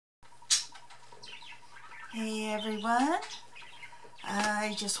Hey everyone,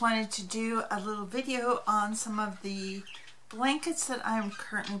 I just wanted to do a little video on some of the blankets that I'm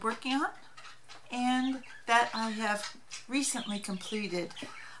currently working on and that I have recently completed.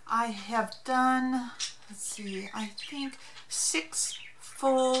 I have done, I think 6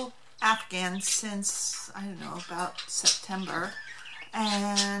 full afghans since, I don't know, about September,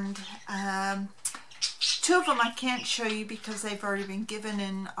 and 2 of them I can't show you because they've already been given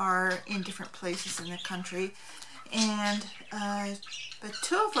and are in different places in the country. And but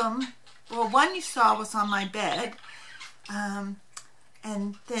 2 of them, well, one you saw was on my bed, and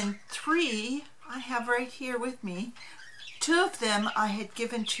then 3 I have right here with me. 2 of them I had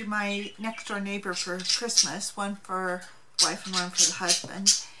given to my next door neighbor for Christmas, one for wife and one for the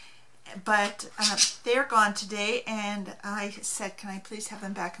husband. But they're gone today, and I said, can I please have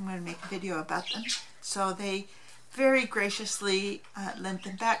them back? I'm going to make a video about them. So they very graciously lent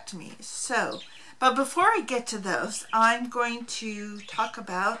them back to me. So, but before I get to those, I'm going to talk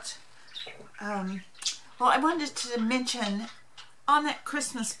about, well, I wanted to mention on that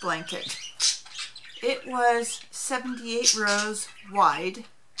Christmas blanket, it was 78 rows wide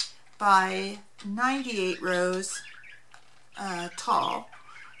by 98 rows tall.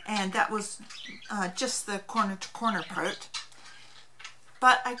 And that was just the corner to corner part.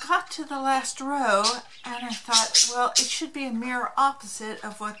 But I got to the last row and I thought, well, it should be a mirror opposite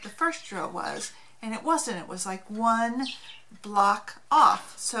of what the first row was. And it wasn't. It was like 1 block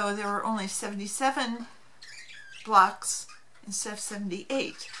off. So there were only 77 blocks instead of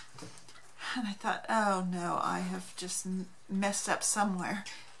 78. And I thought, oh no, I have just messed up somewhere.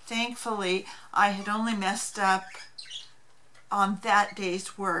 Thankfully, I had only messed up on that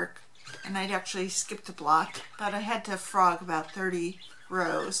day's work, and I'd actually skipped a block, but I had to frog about 30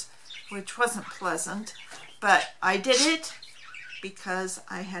 rows, which wasn't pleasant, but I did it because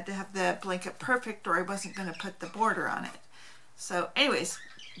I had to have the blanket perfect or I wasn't going to put the border on it. So anyways,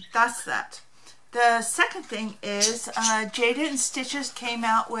 that's that. The second thing is Jayda InStitches came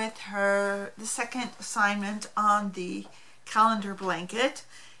out with the second assignment on the calendar blanket,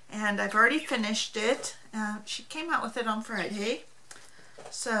 and I've already finished it. She came out with it on Friday,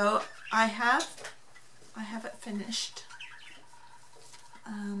 so I have it finished.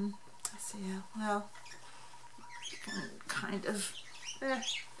 Let's see, well, you can kind of,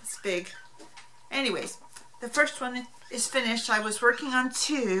 it's big. Anyways, the first one is finished. I was working on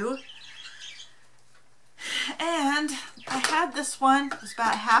 2, and I had this one, it was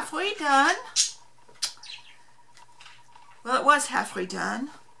about halfway done. Well, it was halfway done.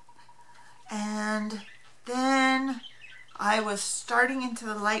 And then I was starting into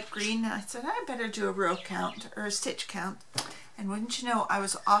the light green, and I said, I better do a row count or a stitch count. And wouldn't you know, I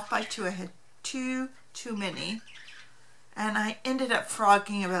was off by 2. I had 2 too many. And I ended up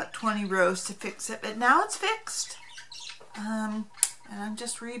frogging about 20 rows to fix it, but now it's fixed. And I'm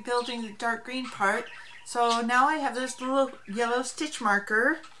just rebuilding the dark green part. So now I have this little yellow stitch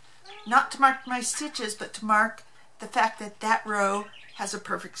marker, not to mark my stitches, but to mark the fact that that row has a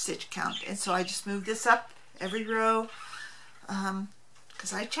perfect stitch count. And so I just move this up every row,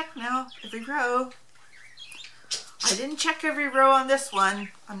 because I check now every row. I didn't check every row on this one.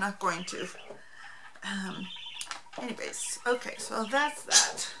 I'm not going to. Anyways, okay, so that's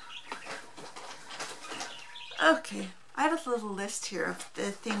that. Okay, I have a little list here of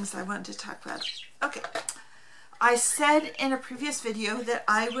the things I wanted to talk about. Okay, I said in a previous video that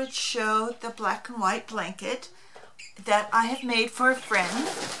I would show the black and white blanket that I have made for a friend,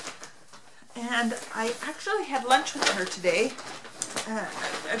 and I actually had lunch with her today.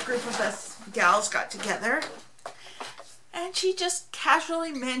 A group of us gals got together, and she just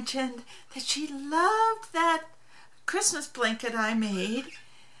casually mentioned that she loved that Christmas blanket I made,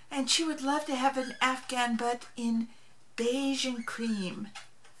 and she would love to have an Afghan but in beige and cream.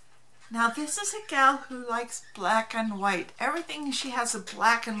 Now this is a gal who likes black and white. Everything she has a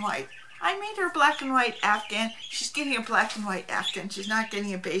black and white. I made her a black and white Afghan. She's getting a black and white Afghan. She's not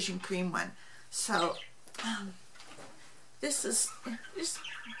getting a beige and cream one. So, this is just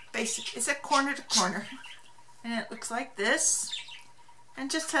basic. It's a corner to corner. And it looks like this. And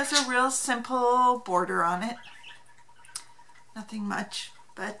just has a real simple border on it. Nothing much.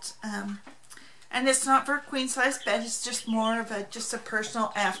 But, and it's not for a queen size bed. It's just more of just a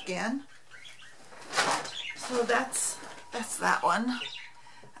personal Afghan. So that's that one.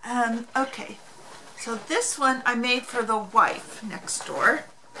 Okay, so this one I made for the wife next door,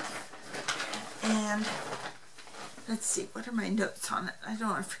 and let's see, what are my notes on it? I don't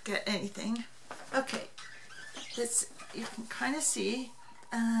want to forget anything. Okay, this, you can kind of see,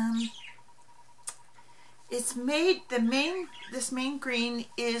 it's made, this main green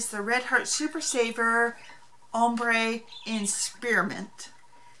is the Red Heart Super Saver ombre in spearmint.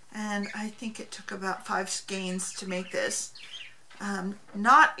 And I think it took about 5 skeins to make this,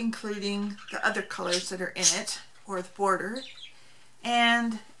 not including the other colors that are in it or the border.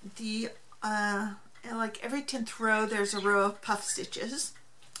 And the like every 10th row there's a row of puff stitches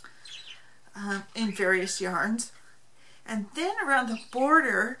in various yarns. And then around the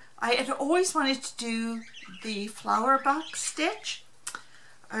border I had always wanted to do the flower box stitch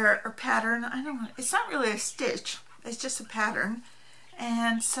or pattern. I don't know, it's not really a stitch, it's just a pattern.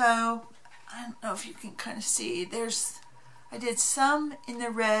 And so I don't know if you can kind of see, I did some in the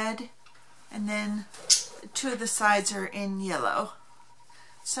red and then 2 of the sides are in yellow.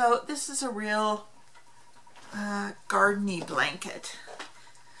 So this is a real garden-y blanket.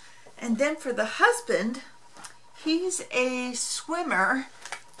 And then for the husband, he's a swimmer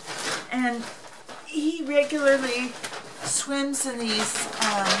and he regularly swims in these,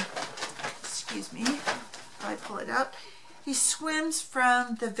 excuse me, if I pull it out, he swims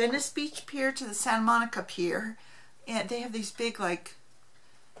from the Venice Beach Pier to the Santa Monica Pier, and they have these big like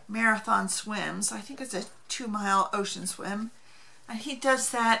marathon swims. I think it's a 2-mile ocean swim, and he does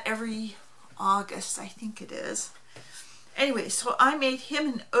that every August, I think it is. Anyway, so I made him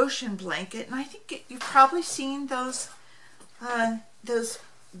an ocean blanket, and I think you've probably seen those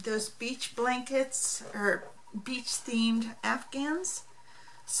beach blankets or beach themed Afghans.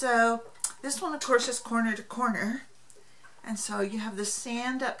 So this one of course is corner to corner, and so you have the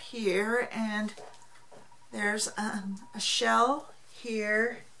sand up here and there's a shell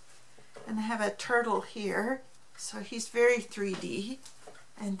here and I have a turtle here, so he's very 3D.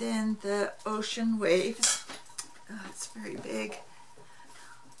 And then the ocean waves, oh, it's very big.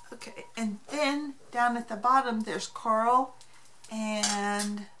 Okay, and then down at the bottom there's coral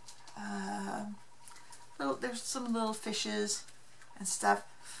and there's some little fishes and stuff.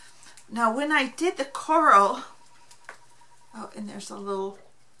 Now when I did the coral, oh, and there's a little,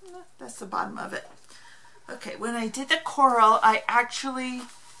 that's the bottom of it. Okay, when I did the coral, I actually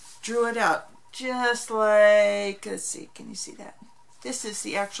drew it out just like, let's see, can you see that? This is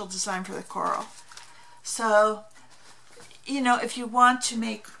the actual design for the coral. So, you know, if you want to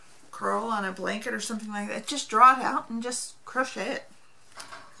make coral on a blanket or something like that, just draw it out and just crochet it.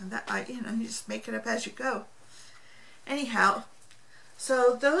 And that, you know, you just make it up as you go. Anyhow,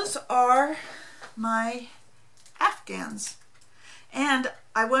 so those are my Afghans. And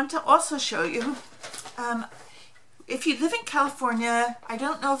I want to also show you, if you live in California, I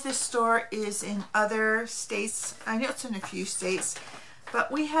don't know if this store is in other states. I know it's in a few states,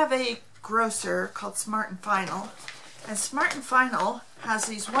 but we have a grocer called Smart and Final. And Smart and Final has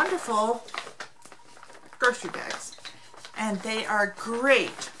these wonderful grocery bags. And they are great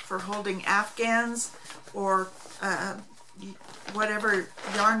for holding Afghans or whatever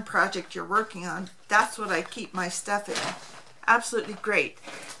yarn project you're working on. That's what I keep my stuff in. Absolutely great.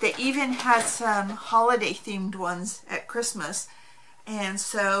 They even had some holiday themed ones at Christmas, and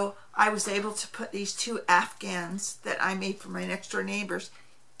so I was able to put these 2 Afghans that I made for my next door neighbors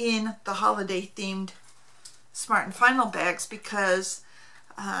in the holiday themed Smart and Final bags, because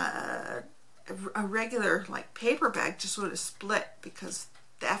a regular like paper bag just would have split because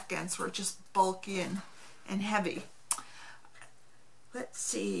the Afghans were just bulky and heavy. Let's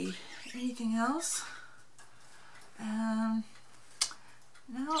see, anything else?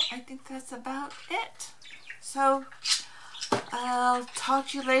 No, I think that's about it. So I'll talk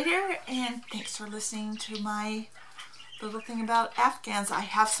to you later, and thanks for listening to my little thing about Afghans. I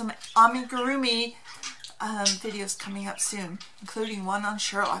have some amigurumi videos coming up soon, including one on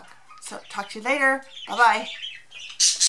Sherlock. So talk to you later. Bye-bye.